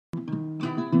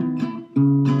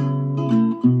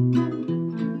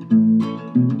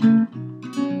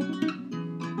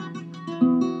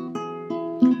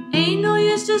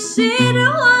sit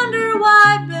and wonder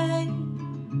why, babe.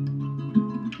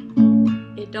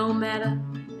 It don't matter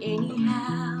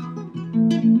anyhow.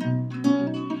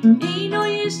 Ain't no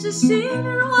use to sit and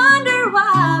wonder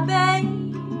why,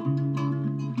 babe,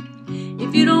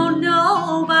 if you don't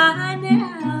know by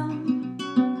now.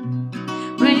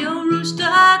 When your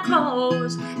rooster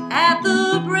crows at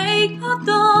the break of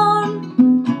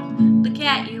dawn, look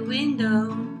at your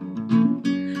window,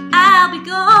 I'll be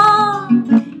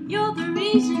gone. You're the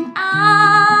reason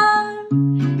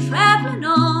I'm traveling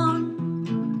on.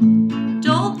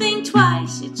 Don't think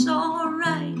twice, it's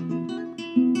alright.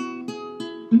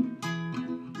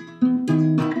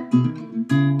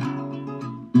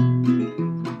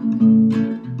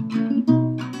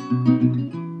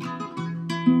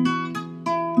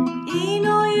 Ain't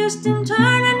no use in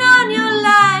turning on your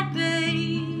light,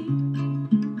 babe,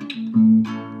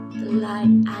 the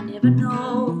light I never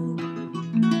know.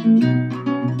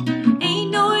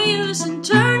 Ain't no use in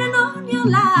turning on your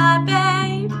light,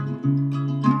 babe,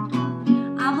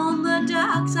 I'm on the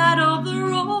dark side of the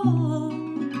road.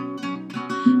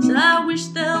 So I wish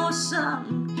there was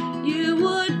something you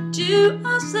would do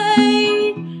or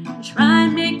say, try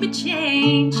and make me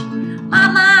change my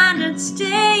mind and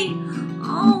stay.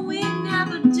 Oh, we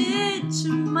never did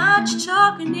too much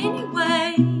talking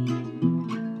anyway.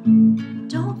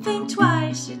 Don't think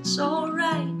twice, it's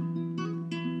alright.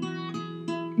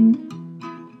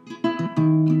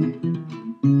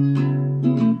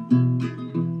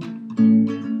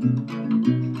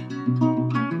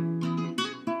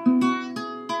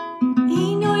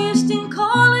 Ain't no use in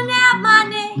calling out my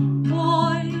name,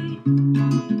 boy,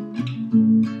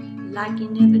 like you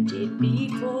never did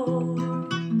before.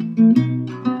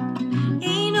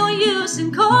 Ain't no use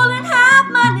in calling out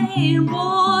my name,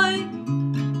 boy,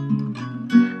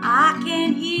 I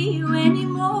can't hear you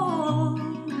anymore.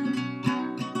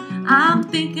 I'm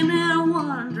thinking and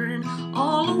wondering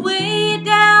all the way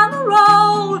down the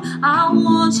road. I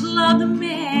once loved a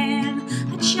man,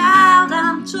 a child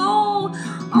I'm told.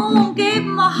 Oh, gave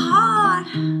him my heart,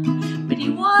 but he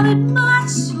wanted my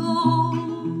soul.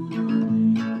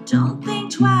 Don't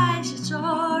think twice, it's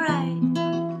alright.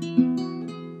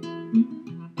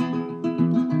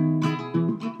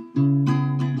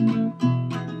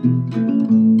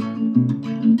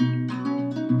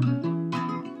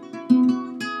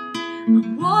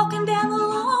 I'm walking down the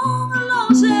long,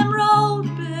 lonesome road,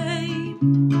 babe.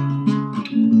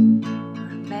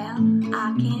 Where I'm bound,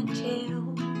 I can't tell.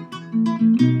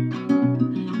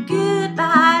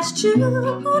 Goodbye's too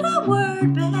good a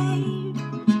word, babe,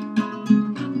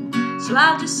 so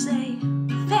I'll just say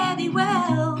fare thee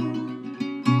well.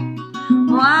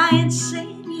 Oh, I ain't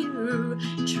saying you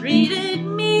treated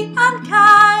me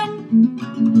unkind.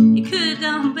 You could've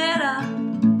done better,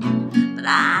 but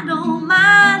I don't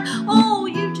mind. Oh,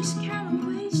 you just kinda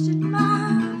wasted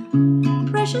my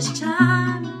precious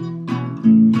time.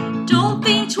 Don't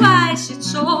think twice,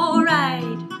 it's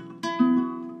alright.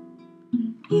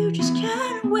 You just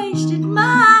kinda wasted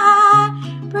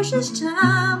my precious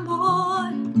time,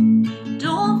 boy.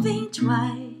 Don't think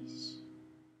twice,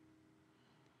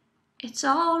 it's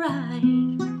alright.